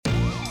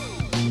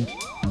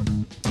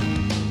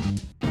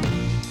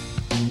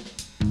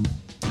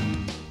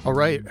All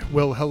right.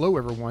 Well, hello,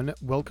 everyone.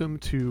 Welcome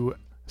to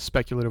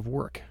Speculative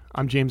Work.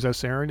 I'm James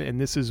S. Aaron,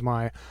 and this is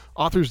my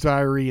author's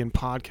diary and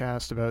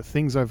podcast about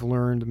things I've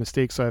learned,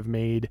 mistakes I've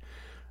made.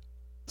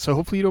 So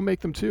hopefully you don't make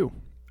them too.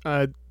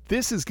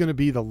 This is going to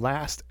be the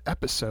last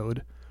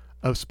episode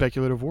of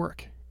Speculative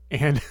Work.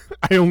 And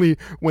I only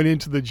went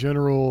into the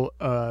general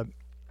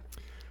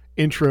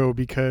intro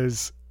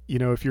because,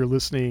 if you're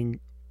listening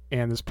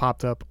and this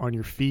popped up on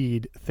your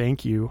feed,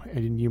 thank you.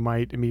 And you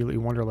might immediately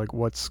wonder,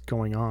 what's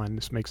going on?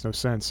 This makes no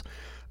sense.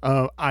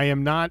 I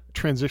am not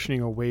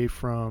transitioning away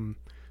from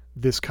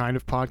this kind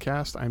of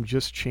podcast. I'm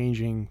just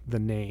changing the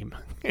name.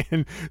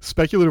 And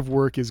Speculative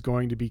Work is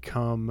going to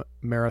become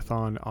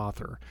Marathon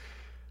Author.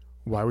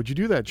 Why would you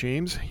do that,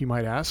 James? You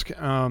might ask.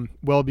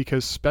 Well,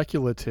 because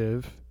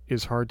speculative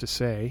is hard to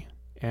say,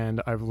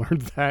 and I've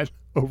learned that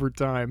over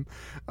time.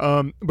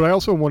 But I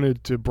also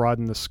wanted to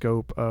broaden the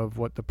scope of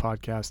what the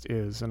podcast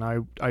is. And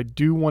I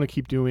do want to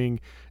keep doing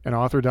an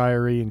author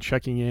diary and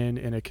checking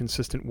in a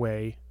consistent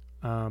way.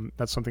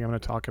 That's something I'm going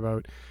to talk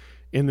about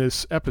in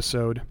this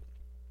episode.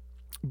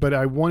 But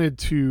I wanted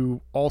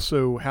to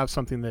also have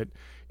something that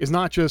is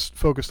not just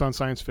focused on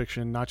science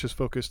fiction, not just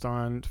focused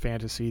on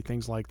fantasy,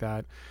 things like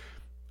that.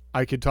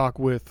 I could talk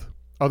with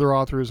other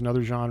authors and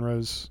other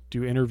genres,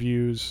 do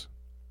interviews,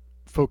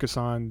 focus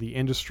on the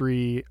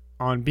industry,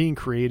 on being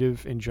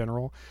creative in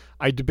general.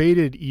 I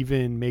debated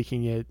even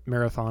making it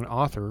Marathon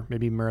Author.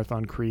 Maybe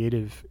Marathon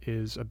Creative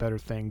is a better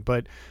thing,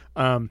 but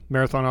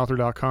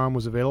marathonauthor.com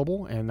was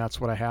available, and that's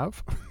what I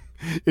have.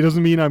 It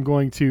doesn't mean I'm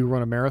going to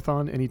run a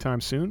marathon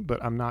anytime soon,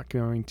 but I'm not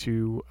going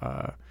to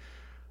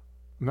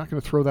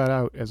throw that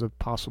out as a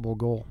possible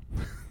goal.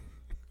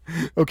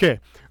 Okay.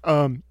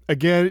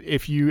 Again,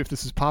 if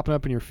this is popping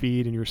up in your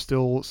feed and you're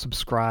still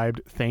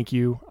subscribed, thank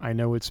you. I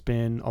know it's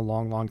been a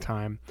long, long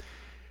time.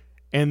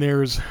 And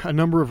there's a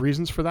number of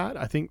reasons for that.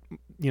 I think,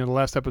 the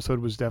last episode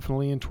was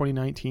definitely in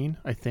 2019.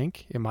 I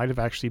think it might have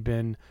actually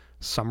been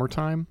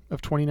summertime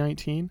of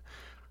 2019.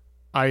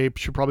 I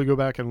should probably go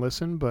back and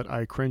listen, but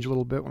I cringe a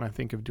little bit when I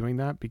think of doing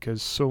that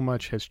because so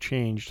much has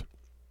changed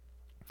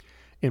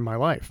in my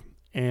life.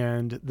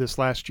 And this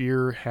last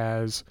year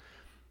has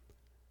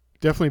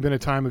definitely been a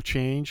time of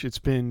change. It's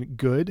been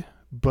good,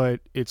 but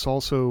it's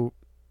also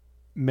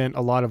meant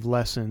a lot of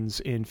lessons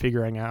in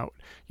figuring out,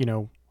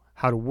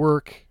 how to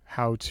work,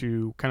 how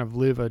to kind of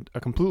live a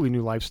completely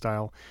new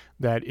lifestyle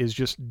that is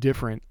just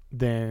different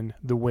than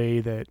the way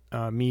that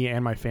me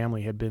and my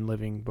family had been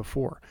living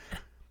before.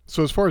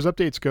 So as far as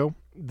updates go,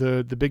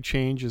 the big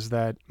change is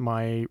that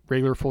my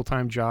regular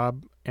full-time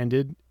job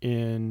ended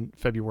in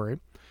February,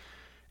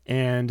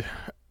 and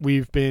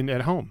we've been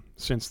at home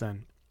since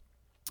then.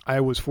 I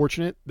was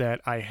fortunate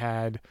that I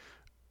had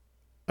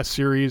a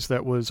series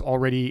that was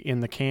already in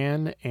the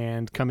can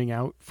and coming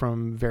out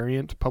from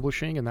Variant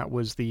Publishing, and that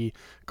was the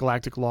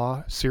Galactic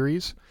Law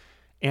series.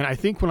 And I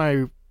think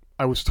when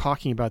I was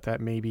talking about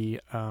that maybe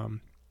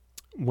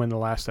when the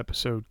last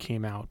episode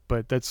came out,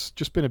 but that's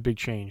just been a big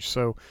change.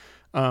 So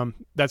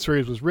that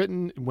series was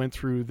written, went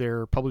through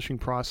their publishing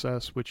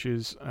process, which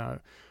is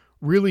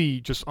really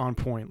just on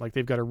point.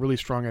 They've got a really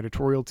strong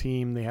editorial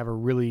team. They have a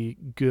really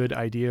good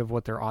idea of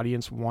what their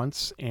audience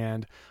wants.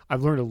 And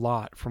I've learned a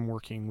lot from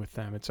working with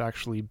them. It's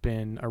actually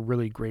been a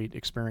really great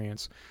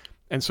experience.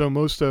 And so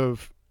most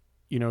of,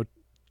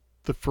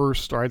 the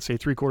first, or I'd say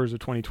 3/4 of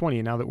 2020,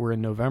 and now that we're in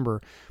November,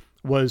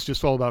 was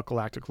just all about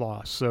Galactic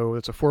Law. So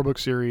it's a 4-book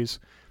series.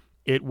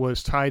 It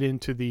was tied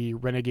into the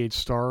Renegade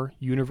Star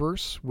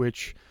universe,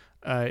 which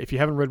if you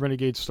haven't read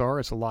Renegade Star,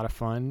 it's a lot of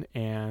fun,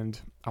 and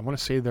I want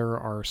to say there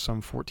are some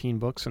 14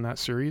 books in that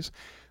series.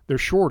 They're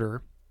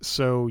shorter,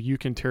 so you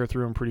can tear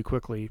through them pretty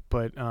quickly,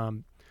 but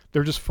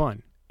they're just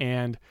fun.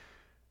 And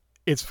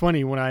it's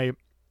funny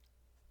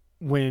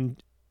when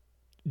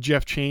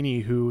Jeff Chaney,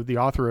 who the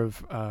author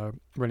of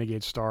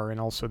Renegade Star and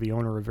also the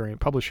owner of Variant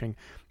Publishing,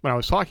 when I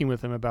was talking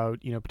with him about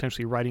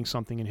potentially writing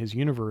something in his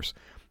universe,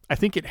 I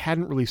think it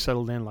hadn't really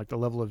settled in, the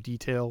level of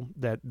detail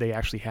that they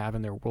actually have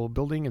in their world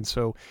building. And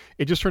so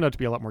it just turned out to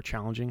be a lot more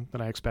challenging than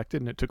I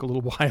expected. And it took a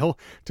little while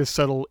to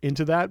settle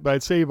into that. But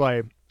I'd say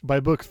by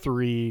book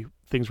 3,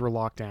 things were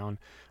locked down.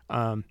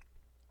 And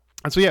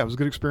so, yeah, it was a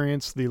good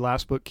experience. The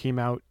last book came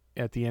out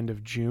at the end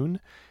of June.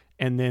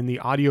 And then the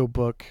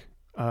audiobook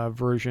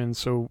version.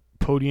 So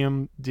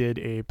Podium did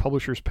a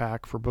publisher's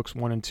pack for books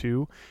 1 and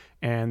 2.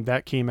 And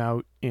that came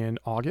out in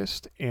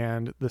August.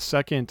 And the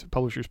second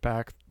publisher's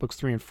pack, books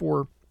 3 and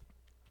 4,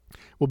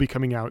 will be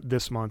coming out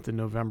this month in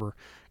November.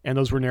 And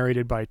those were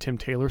narrated by Tim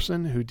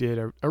Taylorson, who did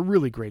a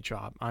really great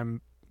job. I'm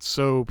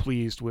so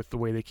pleased with the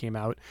way they came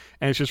out.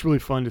 And it's just really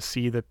fun to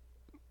see the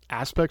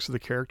aspects of the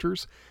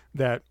characters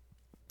that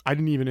I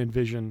didn't even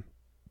envision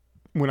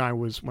when I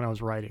was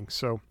writing.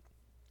 So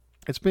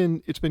it's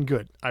been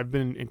good. I've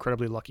been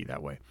incredibly lucky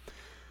that way.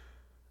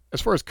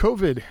 As far as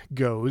COVID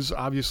goes,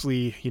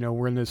 obviously,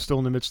 we're still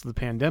in the midst of the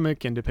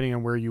pandemic, and depending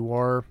on where you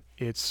are,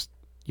 it's,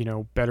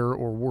 better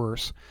or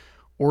worse.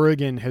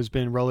 Oregon has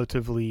been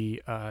relatively,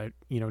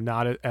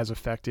 not as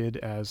affected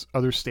as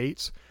other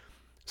states.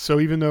 So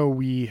even though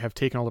we have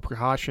taken all the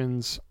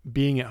precautions,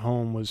 being at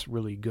home was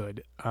really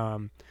good.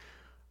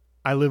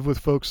 I live with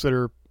folks that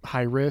are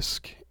high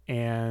risk,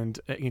 and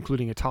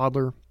including a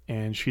toddler,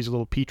 and she's a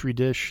little petri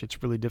dish.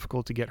 It's really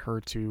difficult to get her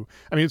to.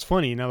 I mean, it's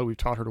funny now that we've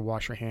taught her to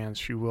wash her hands,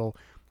 she will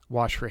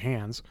wash her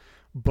hands,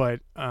 but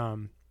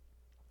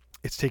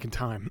it's taken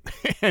time.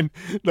 And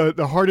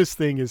the hardest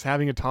thing is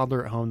having a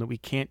toddler at home that we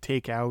can't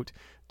take out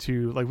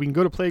to, like, we can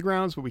go to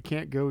playgrounds, but we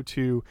can't go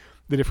to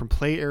the different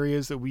play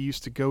areas that we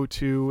used to go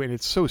to. And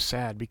it's so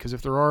sad because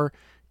if there are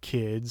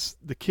kids,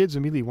 the kids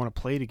immediately want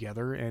to play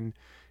together, and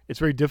it's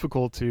very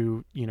difficult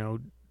to,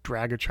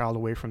 drag a child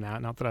away from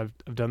that. Not that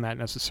I've done that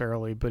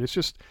necessarily, but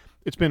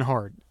it's been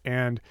hard.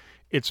 And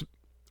it's,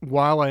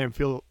 while I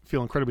feel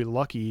incredibly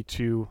lucky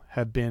to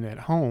have been at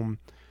home,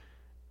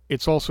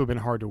 it's also been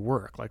hard to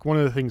work. Like, one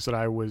of the things that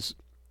I was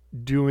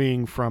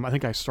doing I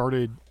think I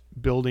started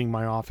building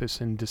my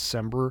office in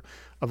December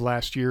of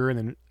last year, and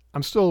then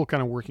I'm still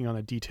kind of working on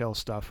the detail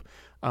stuff.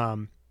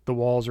 The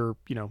walls are,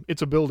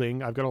 it's a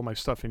building. I've got all my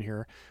stuff in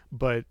here,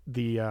 but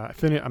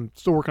I'm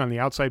still working on the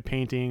outside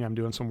painting. I'm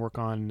doing some work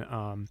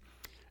on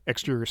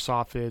exterior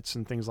soffits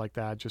and things like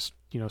that, just,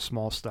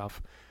 small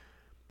stuff.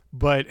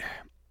 But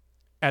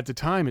at the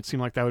time, it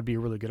seemed like that would be a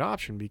really good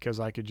option because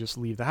I could just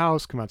leave the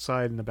house, come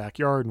outside in the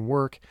backyard and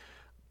work.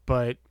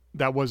 But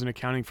that wasn't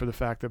accounting for the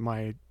fact that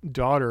my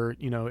daughter,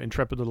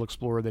 intrepid little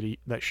explorer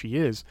that she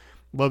is,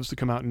 loves to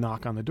come out and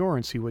knock on the door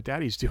and see what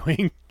daddy's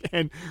doing.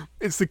 And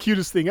it's the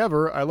cutest thing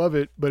ever. I love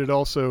it, but it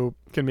also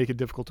can make it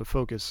difficult to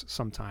focus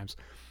sometimes.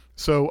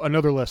 So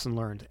another lesson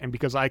learned. And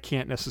because I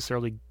can't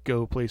necessarily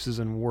go places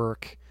and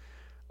work,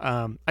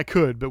 I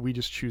could, but we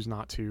just choose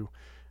not to.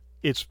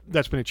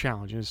 That's been a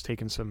challenge, and it's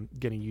taken some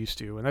getting used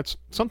to. And that's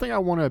something I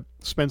want to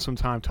spend some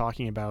time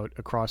talking about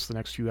across the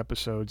next few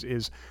episodes,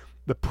 is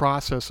the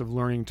process of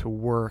learning to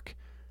work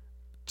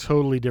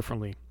totally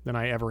differently than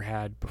I ever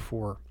had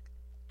before.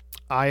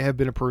 I have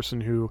been a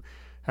person who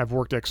have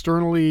worked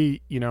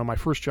externally. My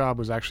first job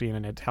was actually in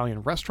an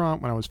Italian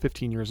restaurant when I was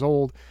 15 years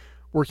old,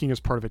 working as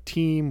part of a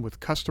team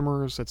with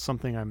customers. That's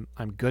something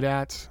I'm good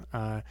at.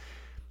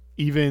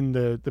 Even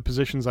the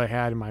positions I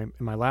had in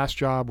my last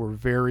job were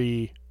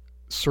very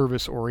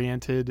service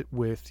oriented,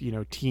 with,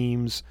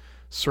 teams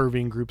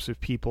serving groups of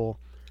people.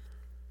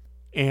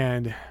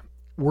 And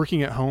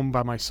working at home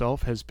by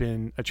myself has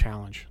been a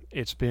challenge.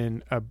 It's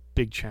been a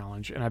big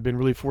challenge. And I've been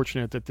really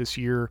fortunate that this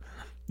year,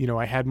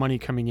 I had money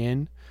coming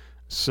in,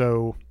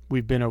 so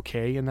we've been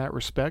okay in that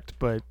respect,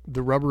 but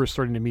the rubber is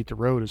starting to meet the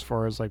road as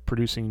far as like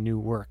producing new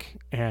work.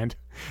 And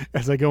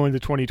as I go into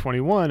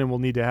 2021, and we'll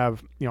need to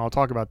have, I'll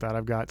talk about that.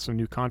 I've got some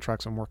new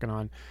contracts I'm working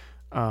on,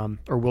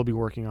 or will be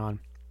working on.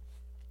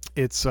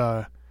 It's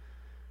a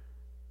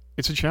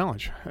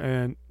challenge.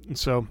 And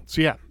so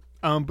yeah.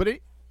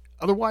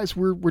 Otherwise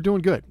we're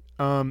doing good.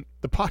 The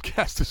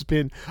podcast has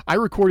been, I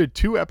recorded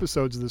 2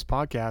 episodes of this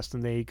podcast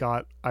and they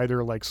got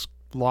either like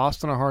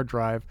lost on a hard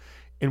drive.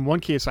 In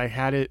one case, I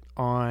had it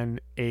on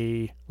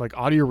a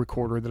audio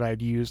recorder that I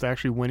had used. I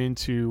actually went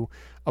into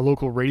a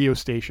local radio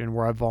station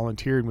where I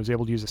volunteered and was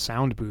able to use a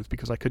sound booth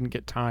because I couldn't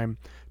get time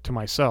to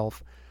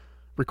myself.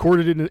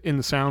 Recorded it in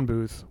the sound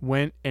booth,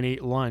 went and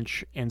ate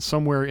lunch, and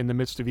somewhere in the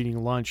midst of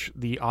eating lunch,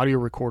 the audio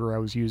recorder I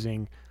was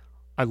using,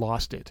 I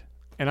lost it.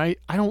 And I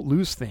don't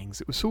lose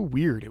things. It was so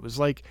weird. It was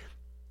like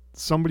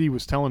somebody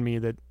was telling me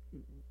that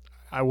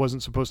I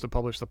wasn't supposed to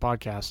publish the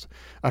podcast.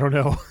 I don't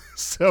know.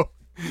 So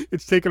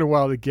it's taken a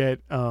while to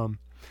get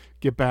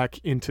back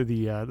into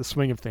the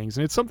swing of things,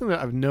 and it's something that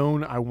I've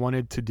known I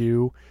wanted to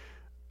do.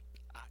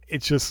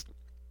 It's just,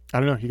 I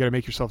don't know, you got to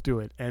make yourself do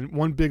it. And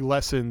one big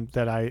lesson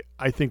that I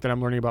think that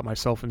I'm learning about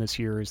myself in this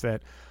year is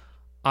that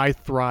I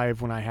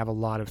thrive when I have a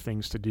lot of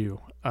things to do.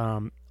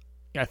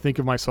 I think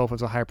of myself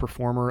as a high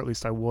performer, at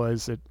least I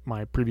was at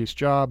my previous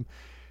job.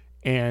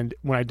 And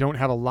when I don't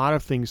have a lot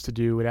of things to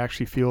do, it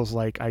actually feels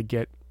like I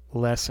get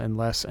less and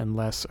less and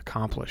less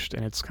accomplished.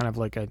 And it's kind of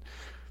like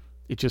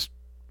it just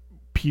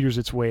peters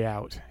its way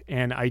out.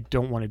 And I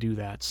don't want to do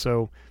that.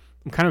 So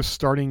I'm kind of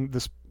starting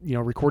this,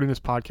 recording this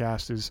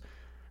podcast is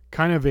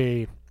kind of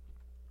a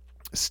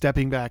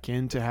stepping back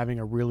into having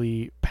a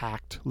really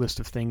packed list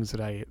of things that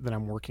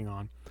I'm working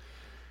on.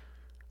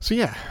 So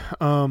yeah,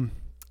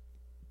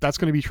 that's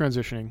going to be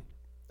transitioning.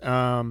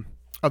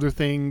 Other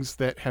things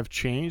that have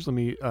changed. Let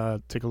me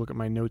take a look at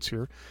my notes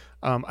here.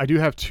 I do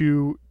have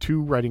two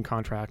writing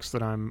contracts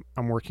that I'm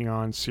working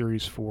on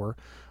series for.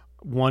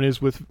 One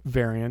is with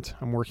Variant.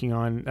 I'm working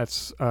on,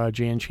 that's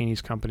J.N.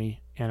 Chaney's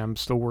company, and I'm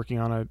still working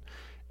on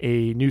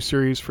a new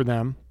series for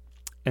them.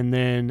 And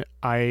then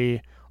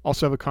I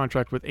also have a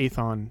contract with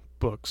Athon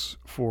Books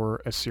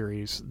for a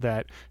series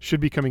that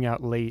should be coming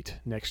out late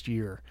next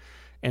year.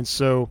 And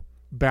so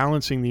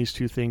balancing these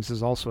two things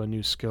is also a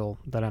new skill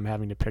that I'm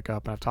having to pick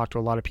up. And I've talked to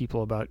a lot of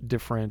people about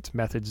different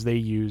methods they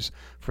use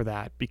for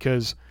that,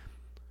 because,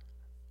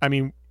 I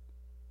mean,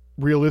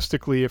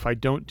 realistically, if I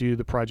don't do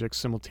the projects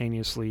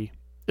simultaneously,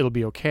 it'll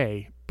be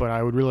okay. But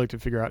I would really like to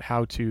figure out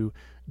how to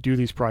do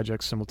these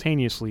projects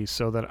simultaneously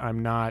so that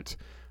I'm not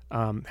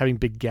having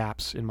big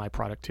gaps in my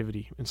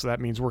productivity. And so that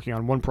means working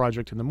on one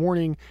project in the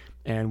morning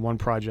and one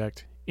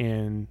project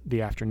in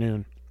the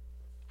afternoon,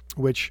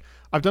 which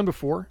I've done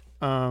before,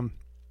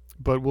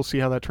 but we'll see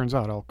how that turns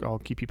out. I'll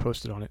keep you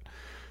posted on it.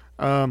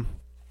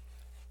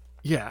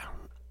 Yeah,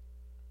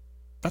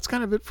 that's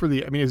kind of it for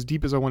as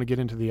deep as I want to get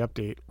into the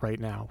update right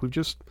now.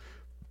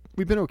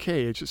 We've been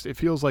okay. It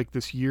feels like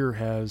this year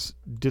has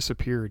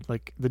disappeared.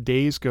 Like the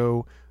days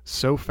go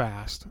so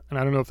fast, and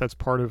I don't know if that's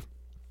part of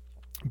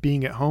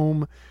being at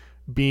home,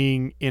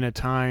 being in a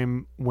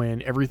time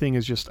when everything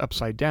is just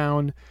upside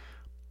down,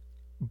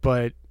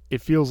 but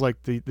it feels like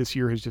this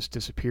year has just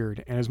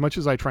disappeared. And as much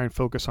as I try and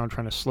focus on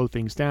trying to slow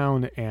things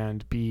down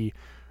and be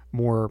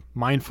more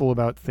mindful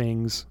about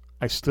things,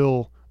 I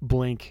still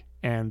blink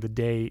and the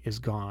day is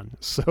gone.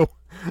 So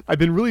I've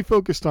been really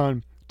focused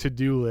on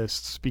to-do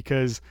lists,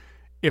 because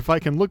if I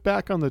can look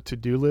back on the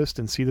to-do list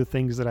and see the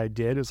things that I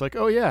did, it's like,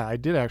 oh yeah, I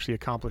did actually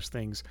accomplish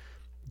things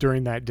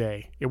during that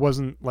day. It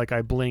wasn't like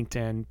I blinked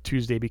and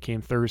Tuesday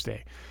became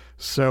Thursday.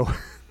 So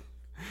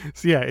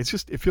yeah, it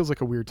feels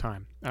like a weird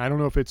time. And I don't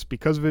know if it's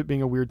because of it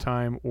being a weird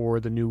time or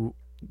the new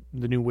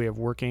way of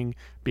working,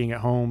 being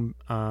at home,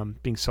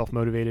 being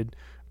self-motivated,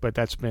 but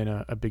that's been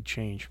a big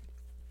change.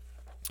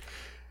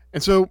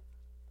 And so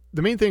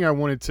the main thing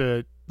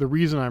the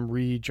reason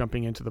I'm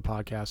jumping into the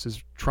podcast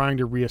is trying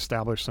to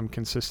reestablish some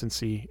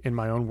consistency in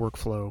my own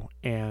workflow,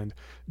 and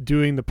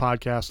doing the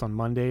podcast on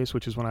Mondays,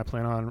 which is when I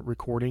plan on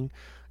recording.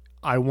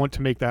 I want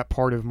to make that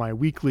part of my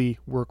weekly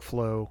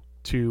workflow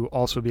to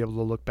also be able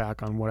to look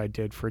back on what I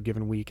did for a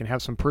given week and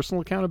have some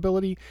personal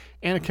accountability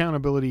and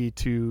accountability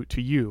to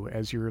you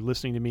as you're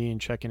listening to me and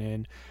checking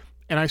in.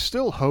 And I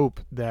still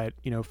hope that,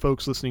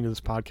 folks listening to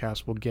this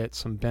podcast will get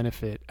some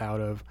benefit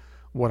out of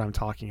what I'm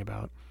talking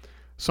about.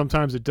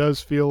 Sometimes it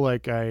does feel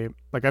like I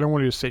don't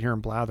want to just sit here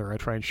and blather. I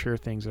try and share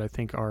things that I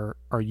think are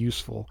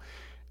useful.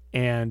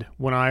 And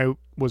when I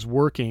was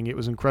working, it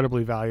was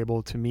incredibly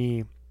valuable to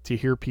me to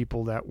hear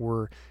people that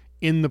were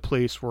in the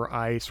place where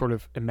I sort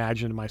of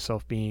imagined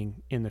myself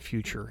being in the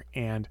future,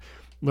 and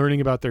learning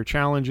about their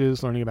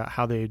challenges, learning about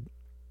how they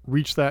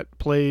reached that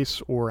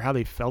place or how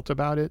they felt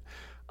about it.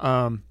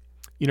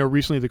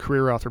 Recently the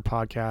Career Author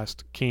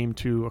podcast came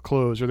to a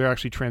close, or they're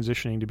actually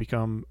transitioning to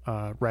become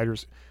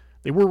writers.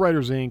 They were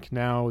Writers Inc.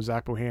 Now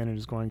Zach Bohannon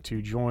is going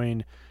to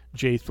join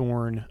Jay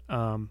Thorne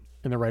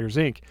in the Writers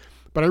Inc.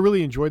 But I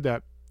really enjoyed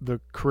the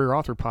Career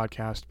Author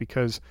podcast,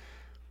 because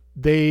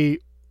they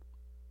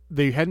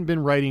hadn't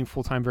been writing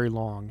full-time very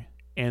long,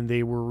 and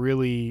they were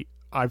really,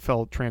 I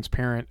felt,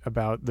 transparent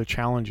about the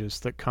challenges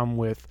that come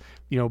with,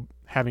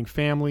 having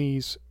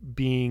families,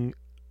 being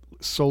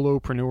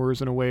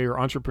solopreneurs in a way, or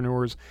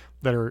entrepreneurs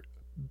that are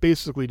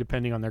basically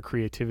depending on their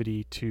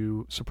creativity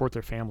to support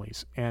their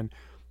families. And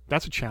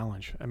that's a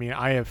challenge.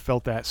 I have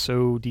felt that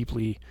so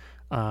deeply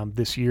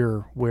this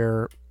year,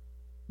 where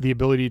the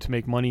ability to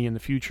make money in the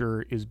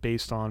future is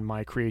based on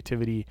my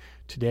creativity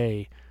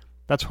today.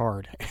 That's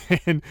hard.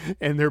 And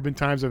there have been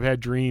times I've had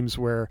dreams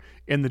where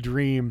in the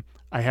dream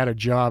I had a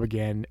job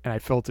again, and I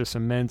felt this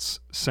immense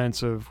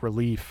sense of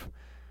relief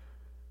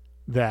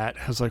that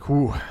I was like,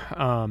 ooh,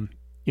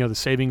 the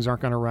savings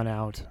aren't going to run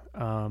out.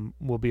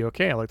 We'll be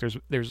okay. Like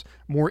there's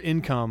more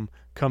income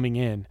coming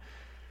in.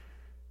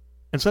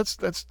 And so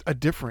it's a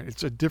different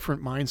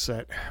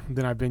mindset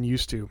than I've been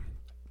used to.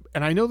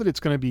 And I know that it's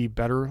going to be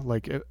better.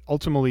 Like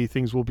ultimately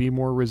things will be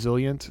more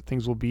resilient.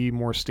 Things will be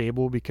more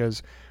stable,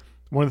 because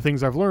one of the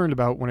things I've learned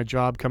about when a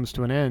job comes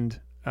to an end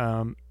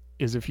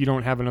is if you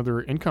don't have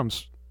another income,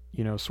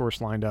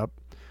 source lined up,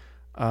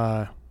 what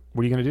are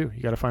you going to do?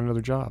 You got to find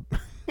another job.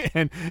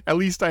 And at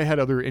least I had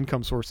other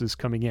income sources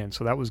coming in,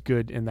 so that was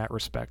good in that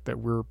respect. That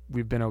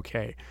we've been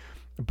okay,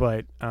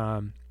 but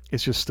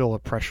it's just still a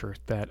pressure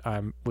that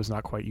I was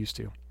not quite used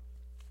to.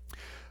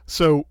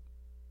 So,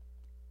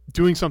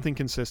 doing something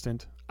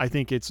consistent. I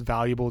think it's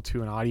valuable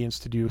to an audience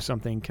to do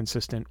something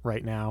consistent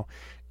right now.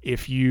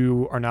 If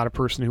you are not a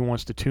person who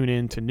wants to tune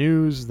in to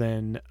news,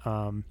 then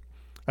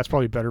that's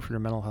probably better for your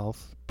mental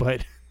health.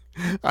 But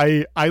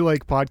I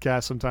like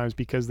podcasts sometimes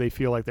because they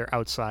feel like they're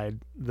outside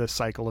the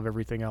cycle of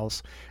everything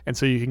else. And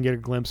so you can get a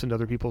glimpse into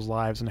other people's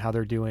lives and how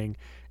they're doing,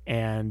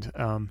 and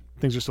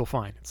things are still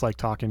fine. It's like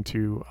talking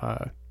to,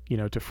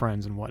 to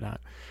friends and whatnot.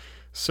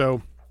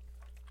 So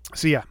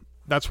yeah,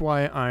 that's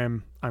why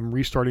I'm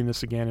restarting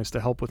this again, is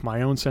to help with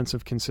my own sense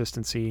of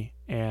consistency.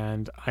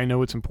 And I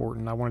know it's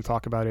important. I want to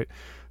talk about it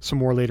some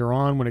more later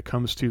on when it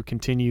comes to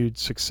continued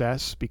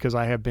success, because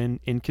I have been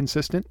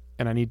inconsistent,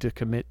 and I need to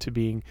commit to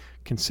being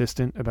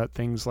consistent about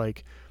things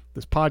like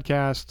this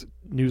podcast,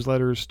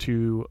 newsletters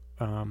to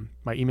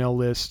my email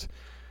list,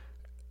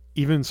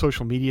 even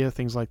social media,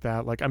 things like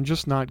that. Like I'm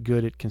just not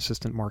good at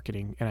consistent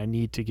marketing, and I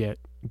need to get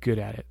good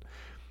at it.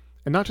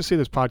 And not to say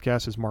this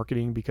podcast is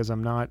marketing, because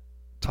I'm not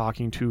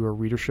talking to a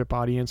readership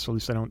audience, or at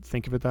least I don't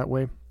think of it that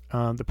way.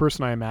 The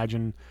person I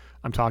imagine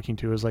I'm talking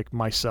to is like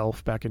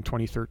myself back in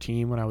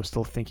 2013, when I was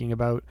still thinking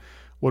about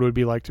what it would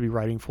be like to be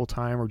writing full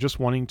time, or just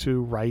wanting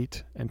to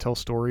write and tell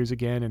stories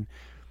again.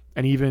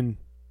 And even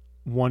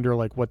wonder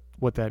like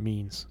what that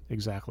means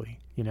exactly,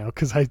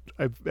 because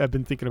I've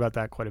been thinking about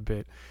that quite a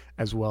bit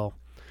as well.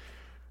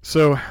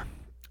 So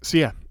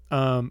yeah,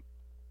 I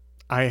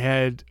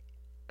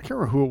can't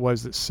remember who it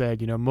was that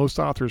said, most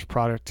authors'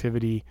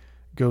 productivity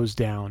goes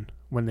down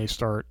when they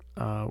start,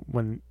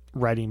 when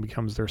writing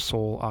becomes their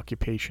sole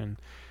occupation.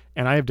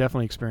 And I have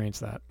definitely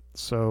experienced that.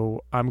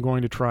 So I'm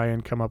going to try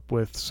and come up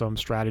with some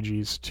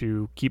strategies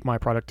to keep my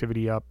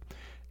productivity up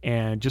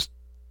and just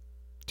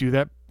do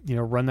that,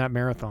 run that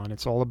marathon.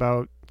 It's all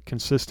about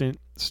consistent,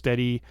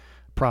 steady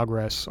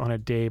progress on a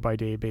day by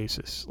day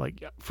basis.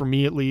 Like for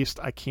me, at least,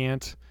 I've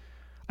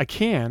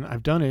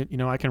done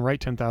it. I can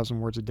write 10,000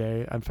 words a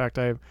day. In fact,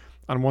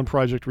 on one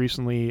project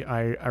recently,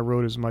 I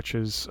wrote as much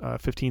as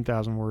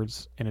 15,000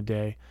 words in a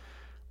day.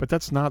 But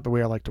that's not the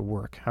way I like to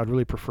work. I would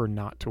really prefer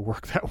not to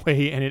work that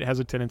way, and it has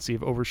a tendency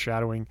of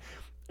overshadowing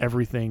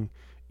everything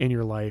in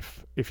your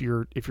life if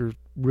you're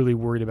really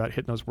worried about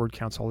hitting those word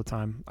counts all the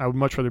time. I would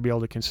much rather be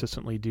able to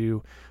consistently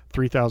do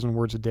 3,000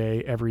 words a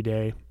day every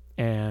day,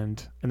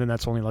 and then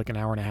that's only like an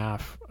hour and a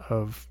half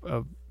of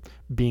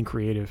being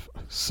creative.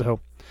 So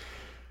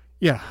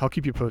yeah, I'll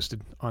keep you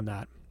posted on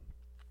that.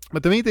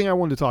 But the main thing I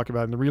wanted to talk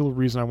about, and the real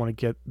reason I want to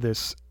get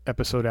this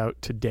episode out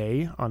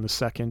today on the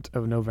 2nd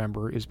of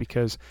November, is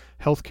because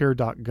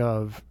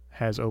healthcare.gov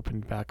has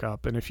opened back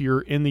up. And if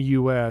you're in the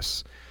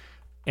U.S.,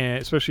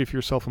 and especially if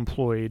you're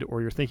self-employed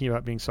or you're thinking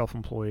about being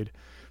self-employed,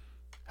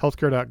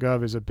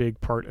 healthcare.gov is a big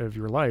part of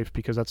your life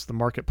because that's the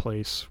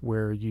marketplace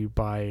where you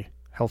buy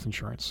health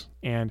insurance.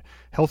 And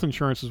health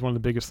insurance is one of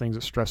the biggest things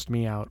that stressed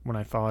me out when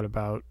I thought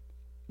about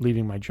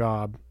leaving my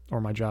job or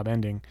my job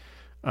ending,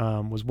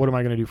 was what am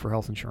I going to do for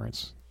health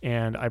insurance?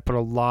 And I put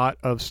a lot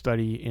of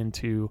study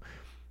into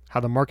how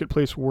the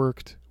marketplace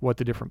worked, what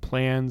the different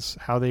plans,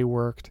 how they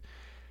worked.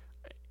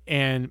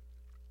 And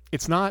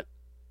it's not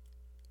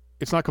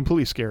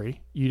completely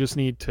scary. You just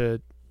need to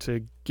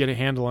get a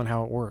handle on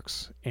how it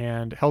works.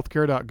 And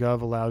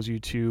healthcare.gov allows you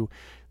to,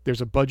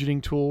 there's a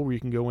budgeting tool where you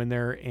can go in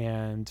there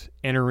and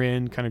enter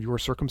in kind of your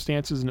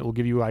circumstances, and it will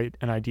give you an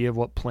idea of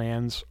what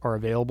plans are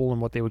available and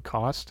what they would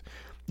cost.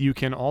 You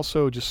can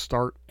also just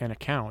start an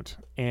account,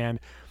 and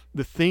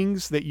the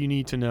things that you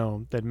need to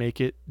know that make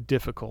it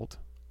difficult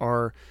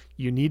are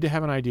you need to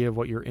have an idea of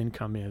what your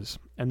income is.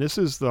 And this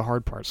is the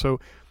hard part. So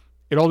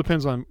it all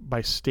depends on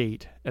by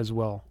state as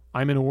well.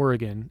 I'm in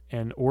Oregon,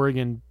 and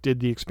Oregon did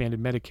the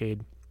expanded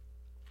Medicaid.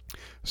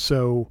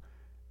 So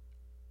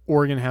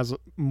Oregon has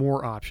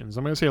more options.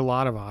 I'm going to say a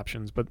lot of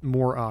options, but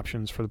more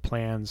options for the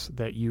plans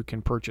that you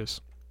can purchase.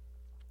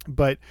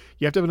 But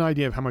you have to have an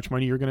idea of how much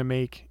money you're going to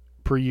make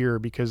per year,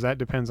 because that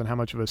depends on how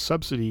much of a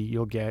subsidy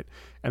you'll get,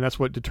 and that's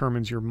what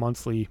determines your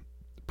monthly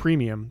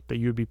premium that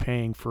you would be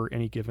paying for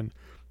any given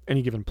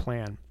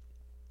plan.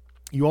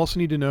 You also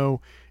need to know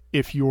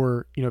if if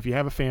you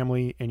have a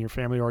family and your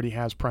family already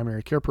has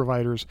primary care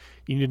providers,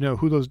 you need to know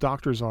who those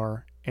doctors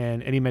are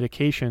and any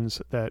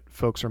medications that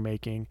folks are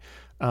making,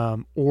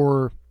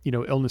 or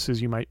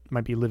illnesses you might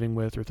be living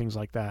with or things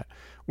like that.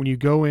 When you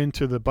go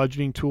into the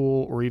budgeting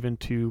tool or even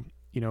to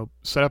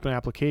set up an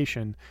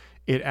application,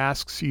 it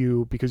asks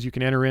you, because you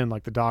can enter in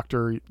like the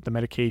doctor, the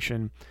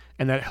medication,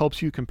 and that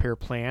helps you compare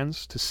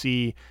plans to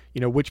see,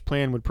 which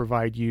plan would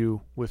provide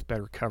you with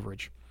better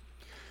coverage.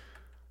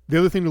 The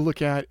other thing to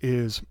look at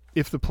is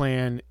if the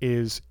plan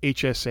is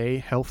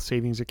HSA, Health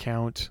Savings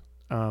Account,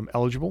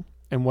 eligible.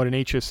 And what an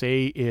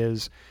HSA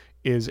is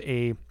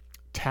a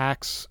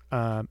tax,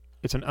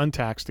 it's an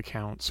untaxed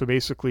account. So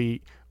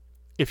basically,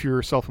 if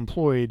you're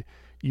self-employed,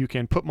 you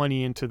can put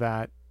money into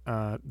that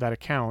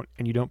account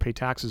and you don't pay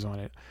taxes on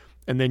it.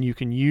 And then you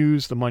can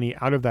use the money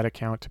out of that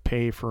account to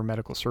pay for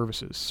medical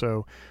services.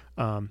 So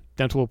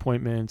dental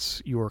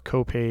appointments, your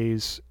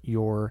co-pays,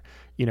 your,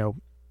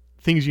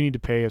 things you need to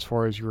pay as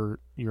far as your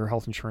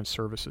health insurance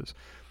services.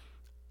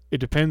 It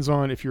depends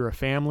on if you're a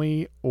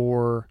family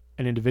or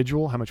an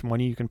individual, how much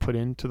money you can put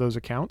into those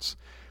accounts.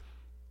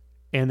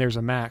 And there's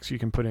a max you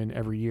can put in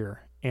every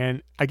year.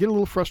 And I get a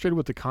little frustrated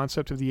with the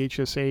concept of the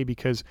HSA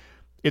because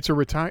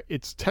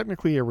it's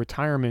technically a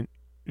retirement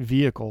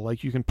vehicle.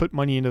 Like you can put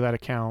money into that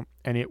account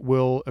and it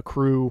will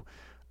accrue,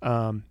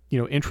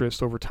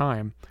 interest over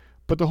time.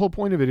 But the whole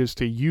point of it is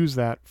to use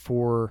that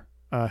for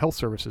health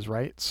services,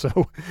 right?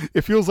 So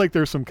it feels like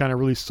there's some kind of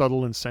really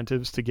subtle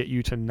incentives to get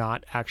you to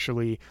not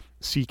actually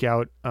seek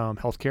out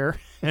healthcare.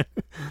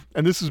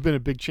 And this has been a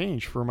big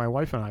change for my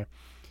wife and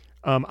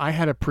I. I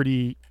had a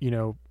pretty,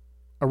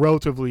 a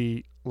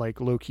relatively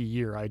like low-key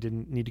year. I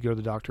didn't need to go to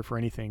the doctor for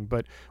anything,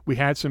 but we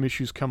had some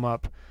issues come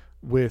up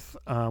with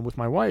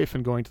my wife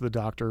and going to the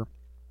doctor,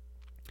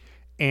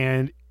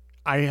 and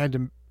I had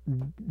to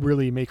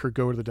really make her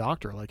go to the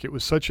doctor. Like it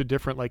was such a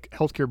different, like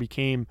healthcare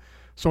became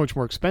so much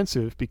more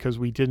expensive because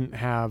we didn't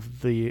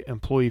have the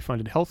employee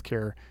funded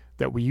healthcare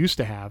that we used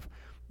to have,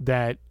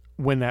 that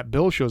when that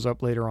bill shows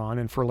up later on,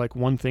 and for like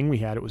one thing we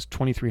had, it was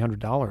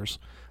 $2,300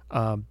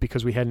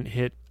 because we hadn't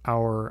hit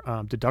our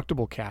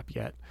deductible cap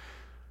yet.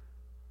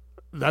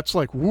 That's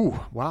like, woo,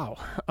 wow.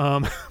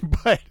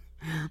 But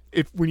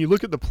when you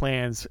look at the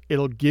plans,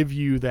 it'll give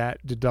you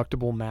that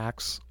deductible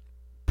max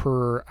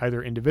per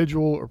either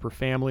individual or per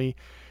family.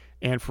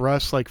 And for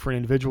us, like for an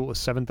individual, it was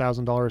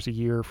 $7,000 a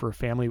year. For a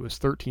family, it was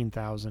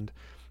 $13,000.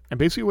 And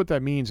basically what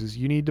that means is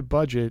you need to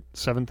budget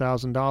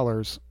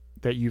 $7,000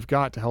 that you've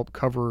got to help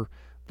cover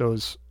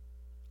those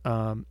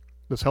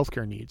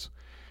healthcare needs.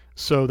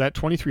 So that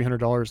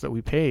 $2,300 that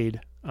we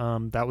paid,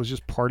 that was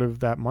just part of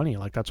that money.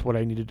 Like that's what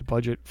I needed to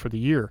budget for the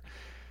year.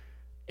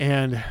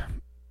 And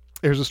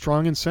there's a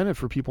strong incentive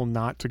for people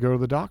not to go to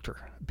the doctor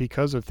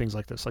because of things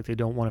like this. Like they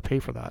don't want to pay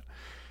for that.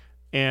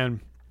 And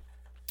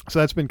so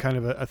that's been kind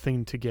of a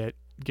thing to get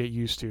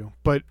used to.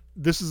 But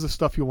this is the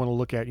stuff you'll want to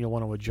look at. You'll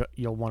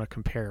want to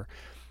compare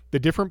the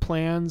different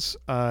plans.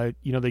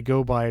 They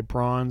go by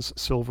bronze,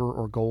 silver,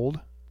 or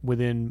gold.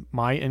 Within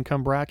my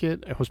income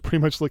bracket, I was pretty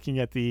much looking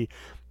at the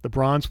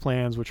bronze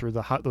plans, which are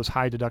those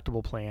high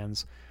deductible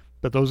plans.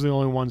 But those are the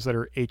only ones that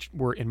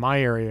were in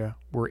my area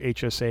were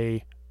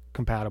HSA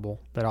compatible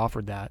that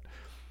offered that.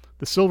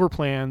 The silver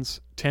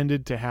plans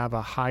tended to have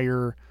a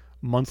higher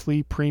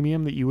monthly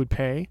premium that you would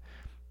pay,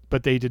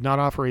 but they did not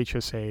offer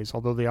HSAs,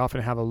 although they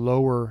often have a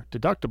lower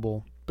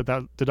deductible, but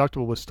that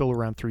deductible was still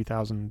around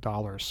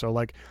 $3,000. So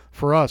like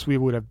for us, we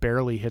would have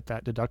barely hit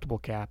that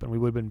deductible cap and we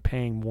would have been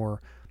paying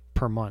more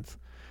per month.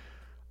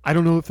 I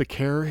don't know if the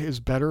care is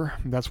better.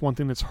 That's one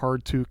thing that's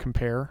hard to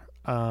compare.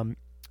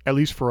 At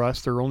least for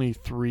us, there are only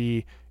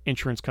 3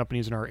 insurance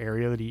companies in our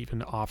area that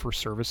even offer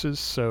services.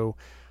 So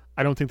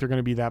I don't think they're going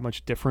to be that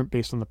much different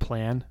based on the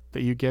plan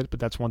that you get, but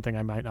that's one thing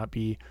I might not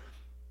be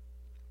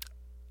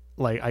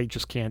like, I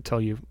just can't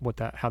tell you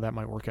how that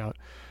might work out.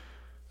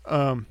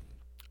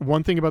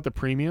 One thing about the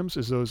premiums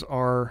is those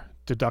are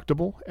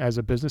deductible as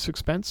a business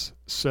expense.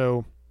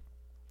 So,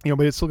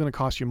 but it's still going to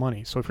cost you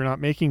money. So if you're not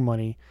making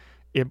money,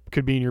 it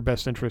could be in your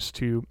best interest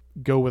to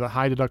go with a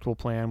high deductible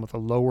plan with a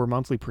lower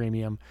monthly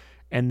premium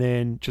and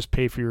then just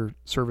pay for your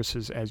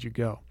services as you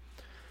go.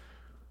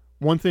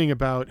 One thing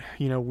about,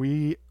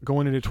 we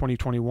going into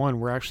 2021,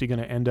 we're actually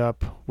going to end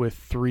up with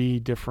 3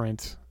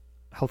 different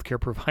healthcare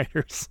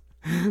providers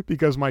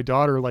because my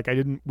daughter,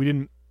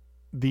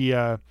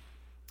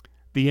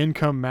 the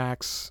income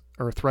max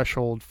or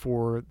threshold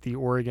for the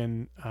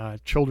Oregon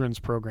children's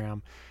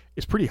program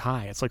is pretty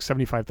high. It's like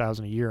 $75,000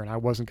 a year, and I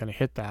wasn't going to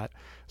hit that.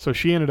 So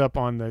she ended up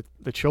on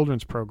the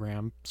children's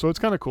program. So it's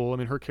kind of cool. I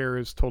mean, her care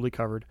is totally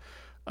covered.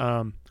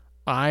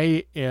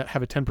 I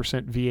have a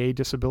 10% VA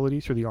disability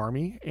through the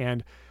Army,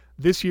 and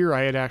this year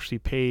I had actually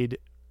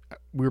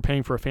we were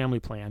paying for a family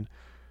plan.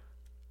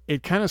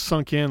 It kind of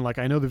sunk in, like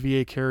I know the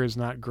VA care is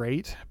not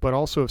great, but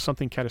also if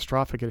something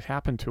catastrophic had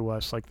happened to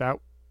us, like that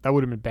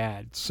would have been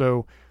bad.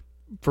 So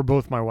for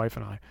both my wife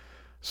and I.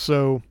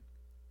 So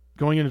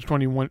going into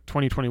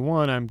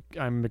 2021,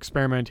 I'm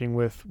experimenting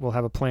with, we'll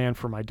have a plan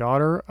for my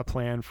daughter, a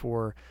plan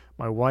for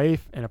my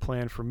wife, and a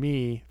plan for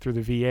me through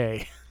the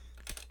VA,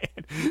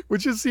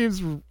 which just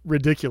seems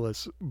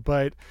ridiculous.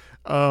 But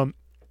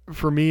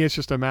for me, it's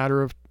just a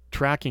matter of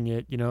tracking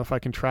it. If I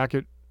can track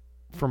it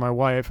for my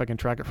wife, I can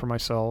track it for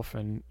myself,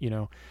 and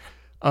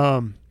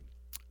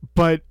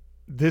but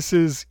this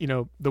is,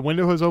 the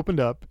window has opened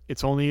up.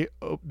 It's only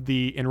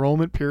the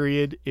enrollment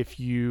period if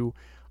you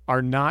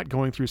are not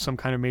going through some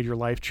kind of major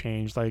life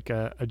change, like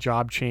a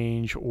job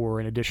change or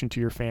an addition to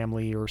your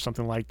family or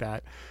something like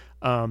that,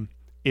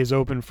 is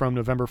open from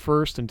November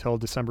 1st until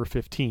December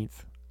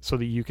 15th so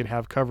that you can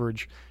have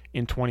coverage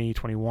in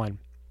 2021.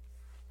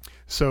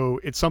 So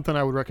it's something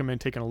I would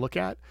recommend taking a look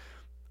at.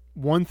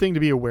 One thing to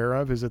be aware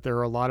of is that there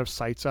are a lot of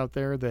sites out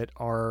there that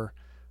are,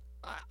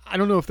 I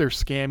don't know if they're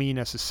scammy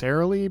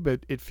necessarily, but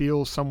it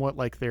feels somewhat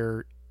like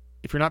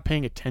if you're not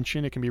paying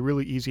attention, it can be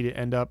really easy to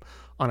end up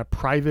on a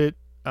private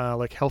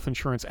like health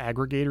insurance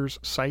aggregators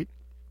site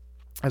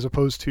as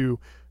opposed to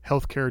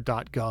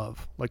healthcare.gov.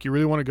 Like you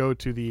really want to go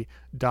to the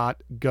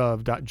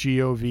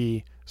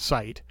 .gov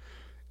site,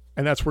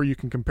 and that's where you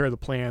can compare the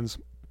plans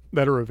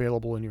that are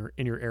available in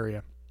your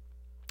area.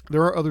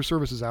 There are other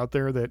services out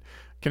there that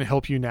can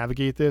help you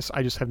navigate this.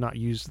 I just have not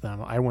used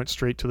them. I went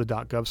straight to the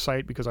 .gov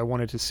site because I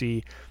wanted to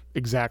see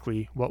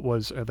exactly what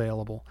was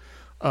available.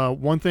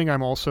 One thing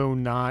I'm also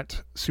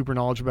not super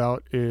knowledgeable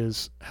about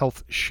is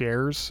health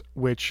shares,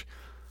 which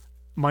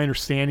my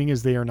understanding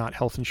is they are not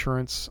health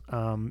insurance.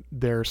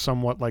 They're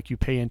somewhat like you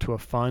pay into a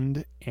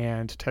fund,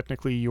 and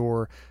technically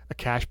you're a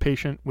cash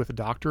patient with a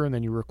doctor, and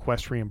then you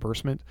request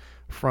reimbursement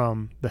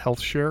from the health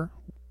share,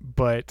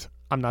 but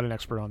I'm not an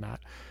expert on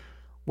that.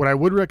 What I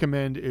would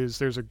recommend is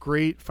there's a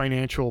great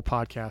financial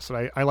podcast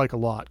that I like a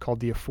lot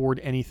called the Afford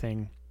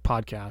Anything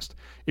podcast.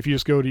 If you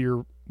just go to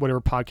your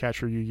whatever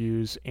podcatcher you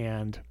use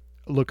and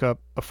look up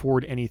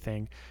Afford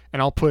Anything,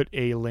 and I'll put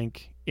a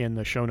link in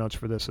the show notes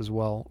for this as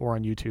well, or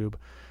on YouTube.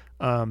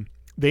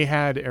 They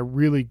had a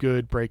really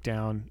good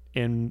breakdown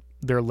in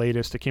their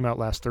latest, it came out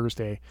last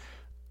Thursday,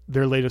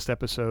 their latest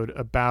episode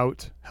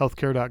about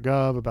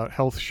healthcare.gov, about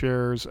health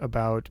shares,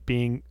 about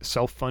being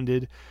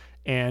self-funded,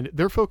 and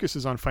their focus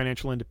is on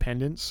financial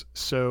independence.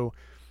 So,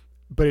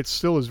 but it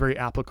still is very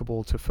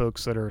applicable to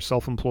folks that are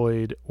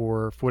self-employed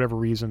or for whatever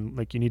reason,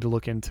 like you need to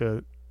look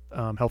into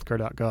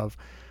healthcare.gov.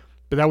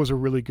 But that was a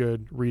really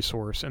good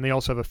resource. And they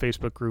also have a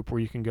Facebook group where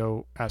you can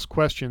go ask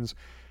questions.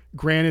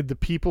 Granted, the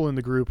people in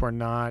the group are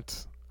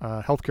not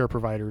healthcare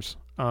providers,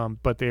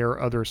 but they are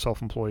other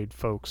self-employed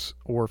folks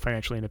or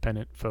financially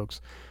independent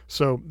folks.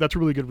 So that's a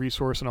really good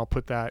resource, and I'll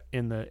put that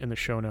in the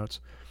show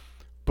notes.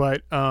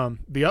 But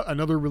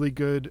another really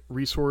good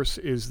resource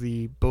is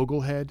the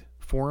Boglehead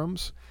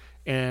forums,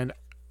 and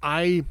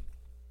I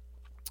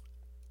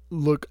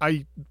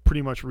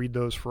pretty much read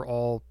those for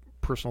all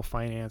personal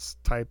finance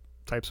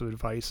types of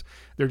advice.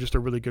 They're just a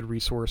really good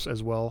resource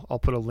as well. I'll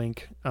put a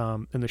link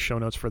in the show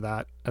notes for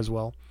that as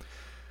well.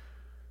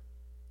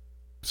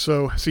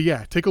 So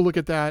yeah, take a look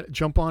at that.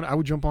 I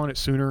would jump on it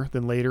sooner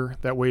than later.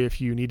 That way,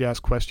 if you need to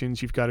ask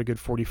questions, you've got a good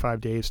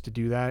 45 days to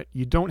do that.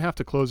 You don't have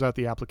to close out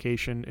the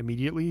application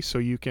immediately, so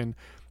you can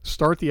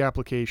start the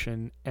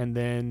application, and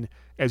then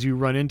as you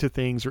run into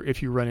things, or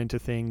if you run into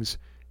things,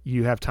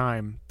 you have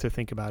time to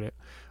think about it.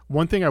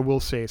 One thing I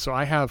will say, so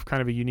I have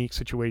kind of a unique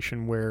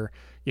situation where,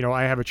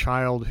 I have a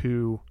child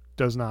who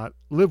does not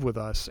live with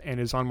us and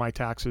is on my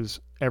taxes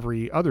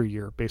every other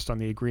year based on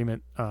the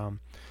agreement that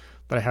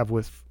I have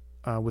with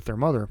their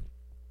mother.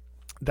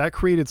 That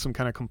created some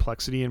kind of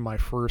complexity in my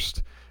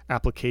first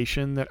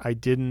application that I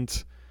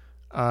didn't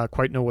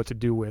quite know what to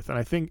do with. And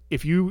I think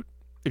if you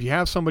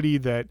have somebody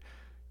that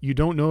you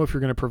don't know if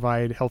you're going to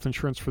provide health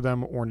insurance for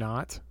them or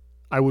not,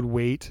 I would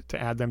wait to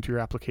add them to your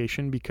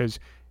application, because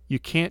you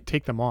can't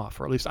take them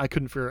off, or at least I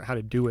couldn't figure out how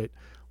to do it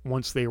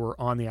once they were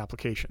on the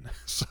application.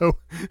 So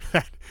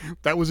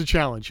that was a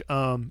challenge.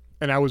 And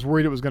I was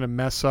worried it was going to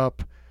mess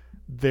up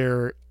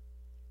it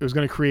was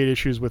going to create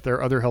issues with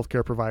their other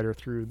healthcare provider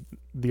through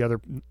the other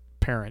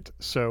parent.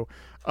 So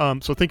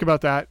think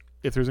about that.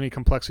 If there's any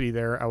complexity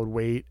there, I would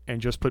wait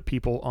and just put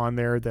people on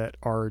there that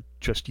are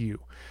just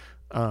you.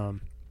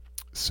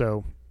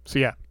 So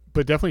yeah,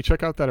 but definitely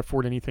check out that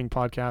Afford Anything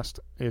podcast.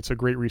 It's a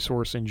great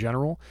resource in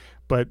general,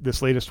 but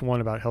this latest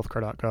one about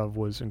healthcare.gov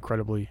was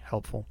incredibly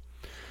helpful.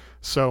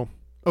 So,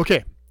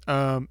 okay.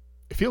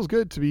 It feels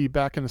good to be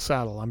back in the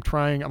saddle.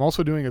 I'm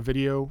also doing a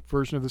video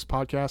version of this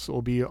podcast that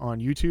will be on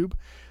YouTube.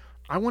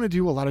 I want to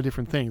do a lot of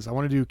different things. I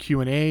want to do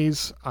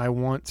Q&As. I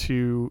want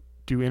to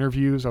do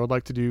interviews. I would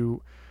like to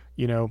do,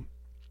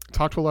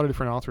 talk to a lot of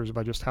different authors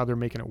about just how they're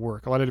making it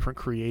work. A lot of different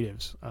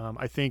creatives.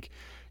 I think,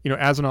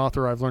 as an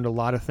author, I've learned a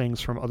lot of things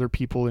from other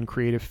people in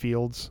creative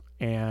fields,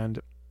 and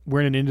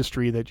we're in an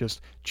industry that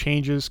just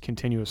changes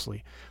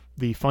continuously.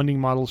 The funding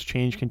models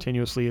change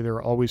continuously. There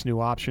are always new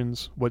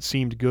options. What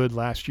seemed good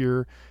last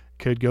year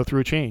could go through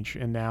a change,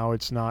 and now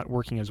it's not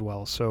working as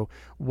well. So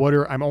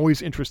I'm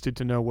always interested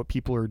to know what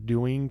people are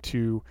doing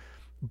to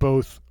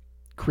both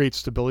create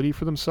stability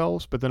for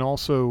themselves, but then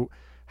also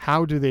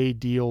how do they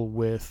deal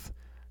with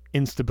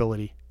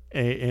instability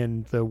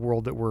in the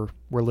world that we're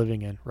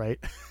living in, right?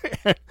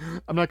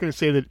 I'm not going to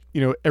say that,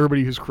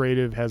 everybody who's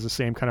creative has the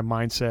same kind of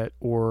mindset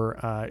or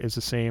is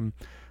the same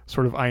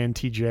sort of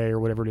INTJ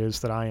or whatever it is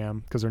that I am,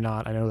 because they're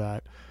not, I know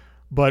that.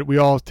 But we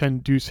all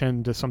tend to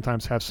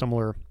sometimes have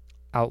similar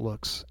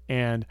outlooks.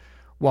 And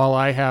while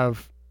I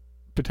have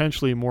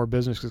potentially more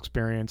business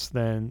experience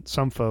than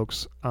some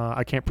folks,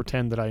 I can't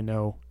pretend that I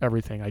know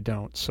everything. I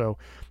don't. So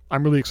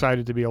I'm really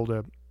excited to be able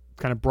to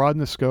kind of broaden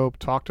the scope,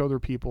 talk to other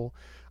people.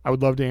 I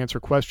would love to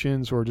answer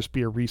questions or just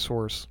be a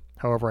resource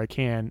however I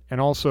can. And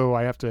also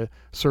I have to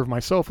serve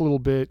myself a little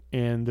bit,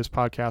 and this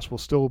podcast will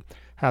still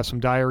have some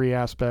diary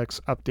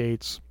aspects,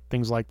 updates,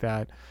 things like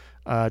that,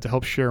 to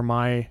help share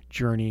my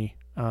journey,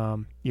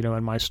 and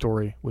my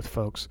story with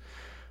folks.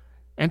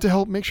 And to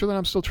help make sure that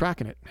I'm still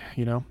tracking it,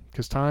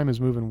 because time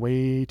is moving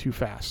way too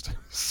fast.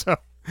 So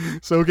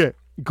okay,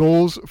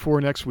 goals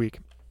for next week.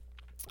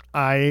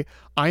 I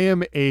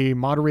am a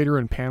moderator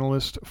and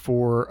panelist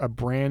for a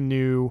brand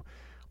new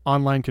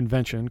online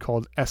convention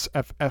called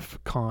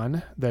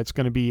SFFCon that's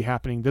going to be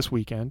happening this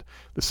weekend,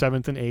 the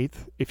 7th and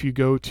 8th. If you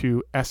go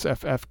to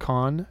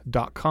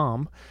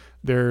sffcon.com,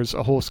 there's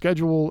a whole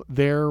schedule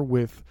there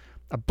with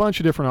a bunch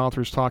of different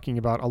authors talking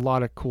about a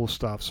lot of cool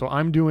stuff. So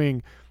I'm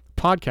doing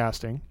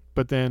podcasting,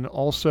 but then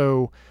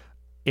also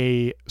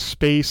a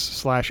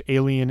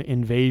space/alien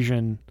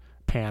invasion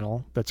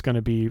panel that's going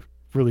to be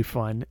really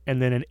fun, and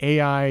then an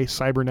AI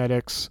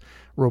cybernetics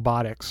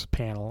robotics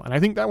panel. And I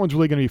think that one's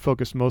really going to be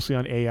focused mostly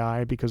on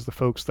AI, because the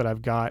folks that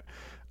I've got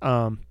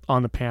on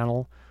the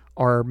panel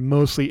are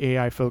mostly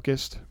AI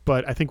focused,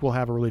 but I think we'll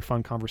have a really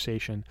fun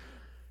conversation.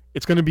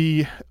 It's going to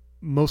be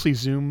mostly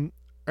Zoom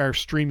or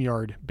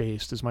StreamYard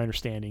based, is my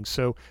understanding.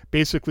 So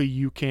basically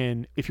you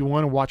can, if you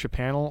want to watch a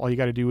panel, all you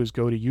got to do is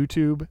go to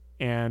YouTube,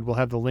 and we'll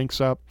have the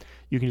links up.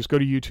 You can just go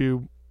to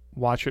YouTube,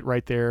 watch it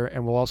right there,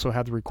 and we'll also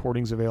have the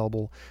recordings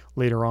available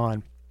later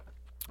on.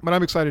 But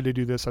I'm excited to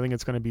do this. I think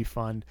it's going to be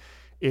fun.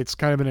 It's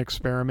kind of an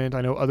experiment. I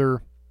know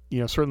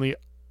certainly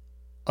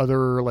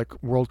other like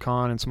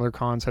WorldCon and some other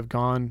cons have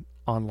gone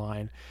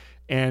online.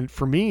 And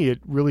for me,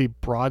 it really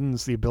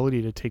broadens the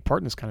ability to take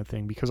part in this kind of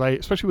thing, because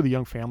especially with a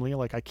young family,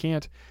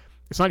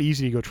 it's not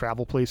easy to go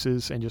travel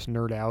places and just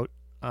nerd out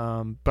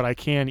but I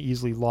can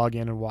easily log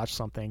in and watch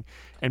something.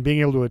 And being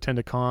able to attend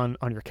a con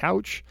on your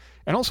couch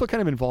and also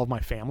kind of involve my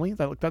family,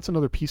 that's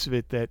another piece of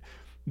it that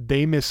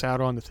they miss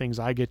out on the things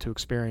I get to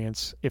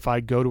experience if I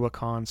go to a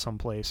con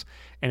someplace,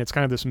 and it's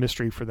kind of this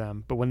mystery for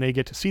them. But when they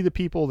get to see the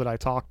people that I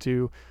talk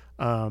to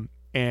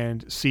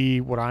and see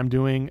what I'm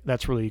doing,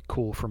 that's really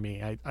cool for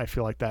me. I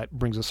feel like that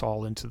brings us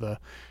all into the,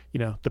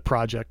 the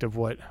project of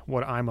what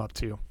I'm up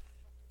to.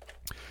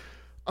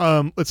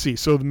 Let's see.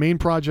 So the main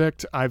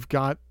project, I've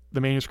got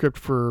the manuscript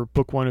for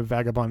book 1 of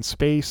Vagabond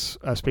Space,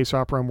 a space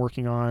opera I'm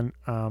working on.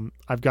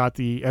 I've got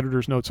the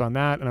editor's notes on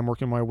that, and I'm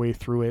working my way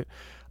through it.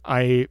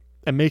 I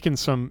am making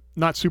some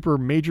not super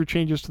major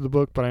changes to the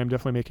book, but I am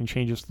definitely making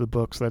changes to the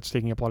book, so that's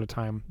taking up a lot of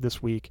time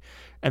this week.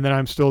 And then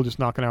I'm still just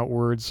knocking out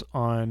words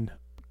on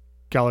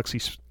Galaxy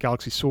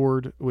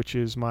Sword, which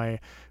is my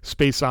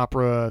space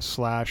opera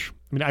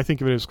I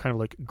think of it as kind of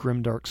like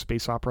grimdark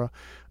space opera.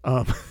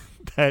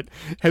 That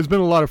has been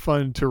a lot of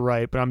fun to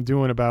write, but I'm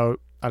doing about,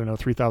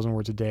 3,000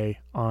 words a day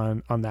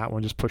on that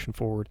one, just pushing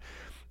forward.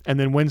 And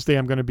then Wednesday,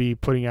 I'm going to be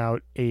sending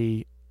out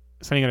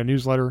a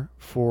newsletter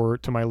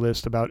to my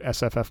list about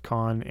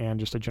SFFCon and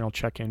just a general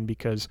check-in,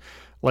 because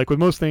like with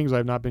most things,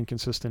 I've not been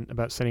consistent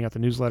about sending out the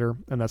newsletter,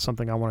 and that's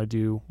something I want to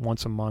do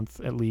once a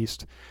month at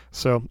least.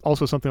 So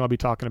also something I'll be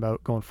talking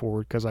about going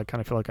forward, because I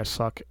kind of feel like I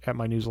suck at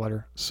my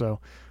newsletter. So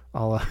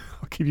I'll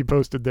keep you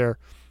posted there.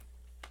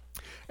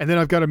 And then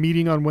I've got a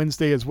meeting on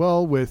Wednesday as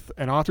well with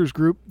an authors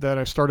group that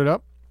I started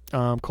up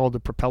called the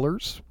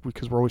Propellers,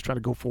 because we're always trying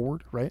to go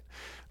forward, right?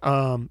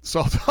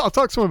 So I'll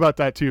talk some about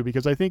that too,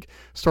 because I think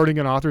starting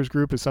an authors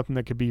group is something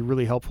that could be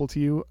really helpful to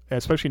you,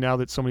 especially now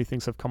that so many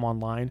things have come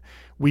online.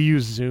 We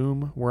use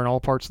Zoom. We're in all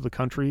parts of the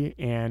country,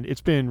 and it's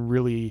been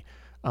really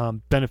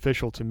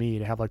beneficial to me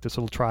to have like this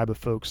little tribe of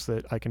folks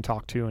that I can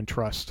talk to and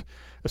trust,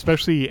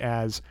 especially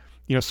as,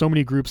 so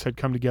many groups had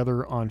come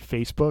together on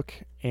Facebook.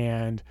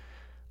 And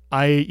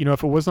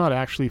if it was not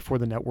actually for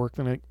the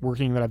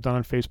networking that I've done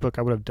on Facebook,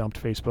 I would have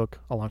dumped Facebook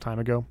a long time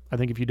ago. I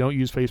think if you don't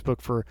use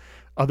Facebook for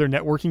other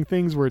networking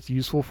things where it's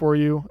useful for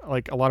you,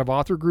 like a lot of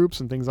author groups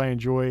and things I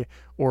enjoy,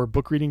 or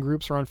book reading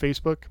groups are on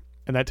Facebook,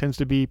 and that tends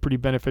to be pretty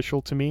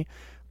beneficial to me.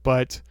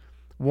 But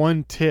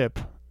one tip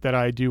that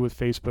I do with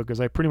Facebook is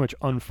I pretty much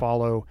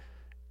unfollow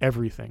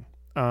everything,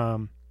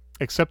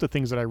 except the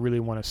things that I really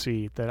want to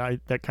see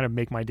that kind of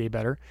make my day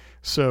better.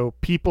 So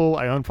people,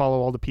 I unfollow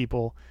all the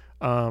people.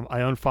 I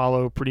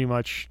unfollow pretty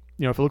much,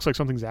 if it looks like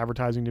something's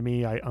advertising to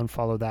me, I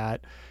unfollow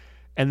that.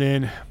 And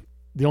then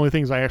the only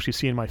things I actually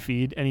see in my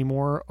feed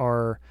anymore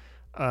are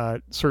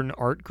certain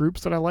art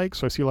groups that I like.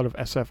 So I see a lot of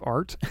SF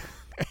art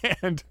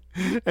and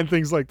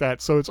things like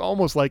that. So it's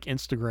almost like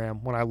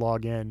Instagram when I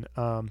log in.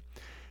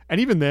 And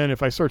even then,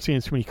 if I start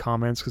seeing too many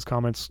comments, because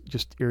comments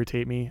just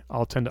irritate me,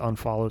 I'll tend to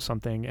unfollow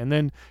something. And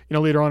then,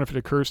 later on, if it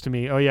occurs to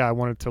me, oh yeah, I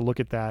wanted to look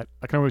at that,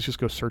 I can always just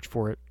go search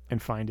for it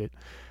and find it.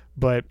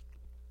 But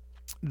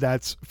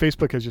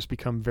Facebook has just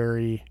become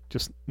very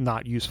just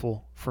not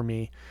useful for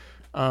me.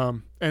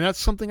 And that's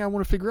something I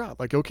want to figure out.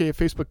 Like, okay, if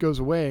Facebook goes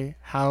away,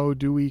 how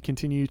do we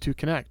continue to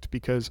connect?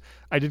 Because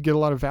I did get a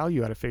lot of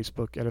value out of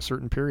Facebook at a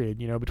certain period,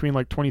 between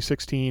like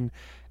 2016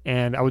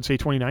 and I would say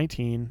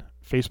 2019,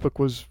 Facebook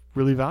was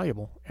really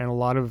valuable. And a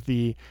lot of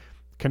the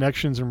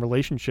connections and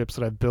relationships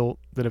that I've built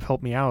that have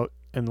helped me out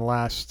in the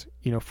last,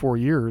 4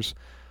 years,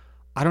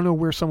 I don't know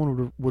where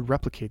someone would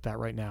replicate that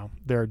right now.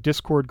 There are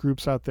Discord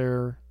groups out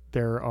there.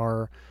 There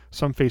are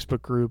some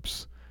Facebook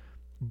groups,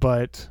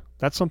 but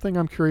that's something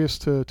I'm curious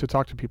to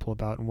talk to people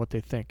about and what they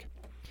think.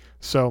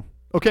 So,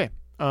 okay.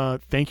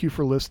 Thank you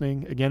for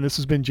listening. Again, this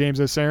has been James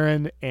S.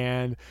 Aaron,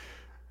 and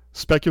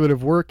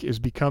Speculative Work is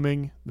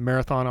becoming the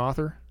marathon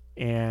author.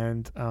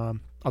 And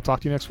I'll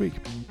talk to you next week.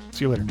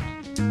 See you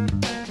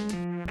later.